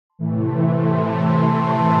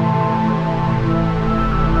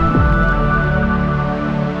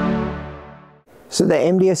So the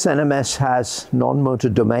MDS-NMS has non-motor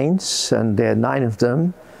domains, and there are 9 of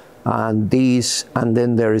them. And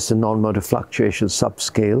then there is the non-motor fluctuation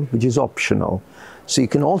subscale, which is optional. So you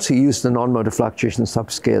can also use the non-motor fluctuation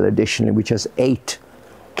subscale additionally, which has 8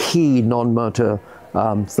 key non-motor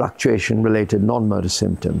fluctuation-related non-motor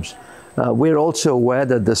symptoms. We're also aware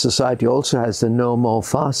that the society also has the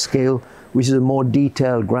no-more-fast scale, which is a more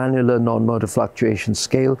detailed, granular non-motor fluctuation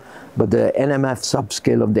scale. But the NMF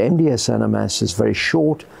subscale of the MDS-NMS is very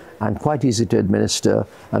short and quite easy to administer,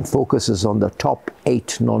 and focuses on the top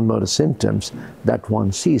 8 non-motor symptoms that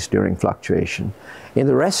one sees during fluctuation. In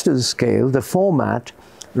the rest of the scale, the format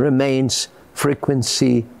remains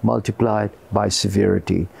frequency multiplied by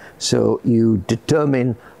severity. So you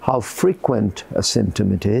determine how frequent a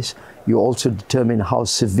symptom it is. You also determine how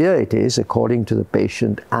severe it is according to the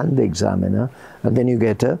patient and the examiner, and then you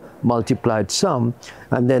get a multiplied sum,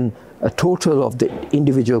 and then a total of the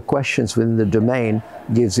individual questions within the domain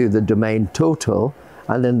gives you the domain total,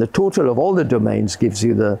 and then the total of all the domains gives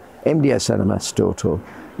you the MDS-NMS total.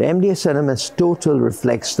 The MDS-NMS total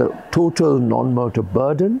reflects the total non-motor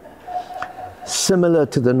burden, similar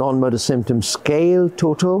to the non-motor symptom scale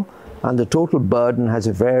total, and the total burden has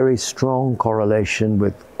a very strong correlation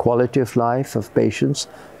with quality of life of patients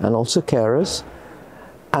and also carers.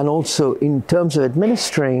 And also in terms of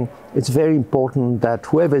administering, it's very important that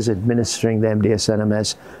whoever is administering the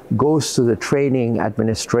MDS-NMS goes to the training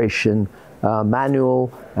administration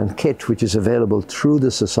manual and kit, which is available through the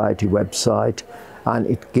society website. And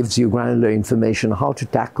it gives you granular information how to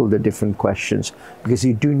tackle the different questions, because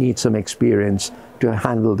you do need some experience to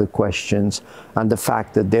handle the questions, and the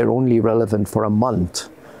fact that they're only relevant for a month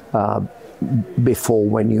before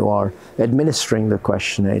when you are administering the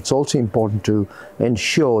questionnaire. It's also important to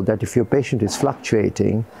ensure that if your patient is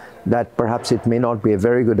fluctuating, that perhaps it may not be a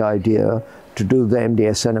very good idea to do the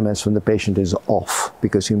MDS-NMS when the patient is off,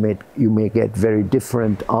 because you may get very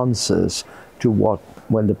different answers to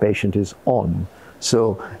when the patient is on.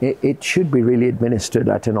 So it should be really administered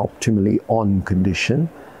at an optimally on condition,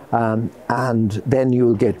 and then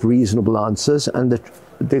you'll get reasonable answers, and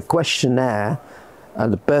the questionnaire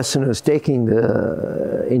and the person who's taking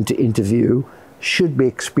the interview should be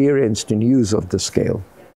experienced in use of the scale.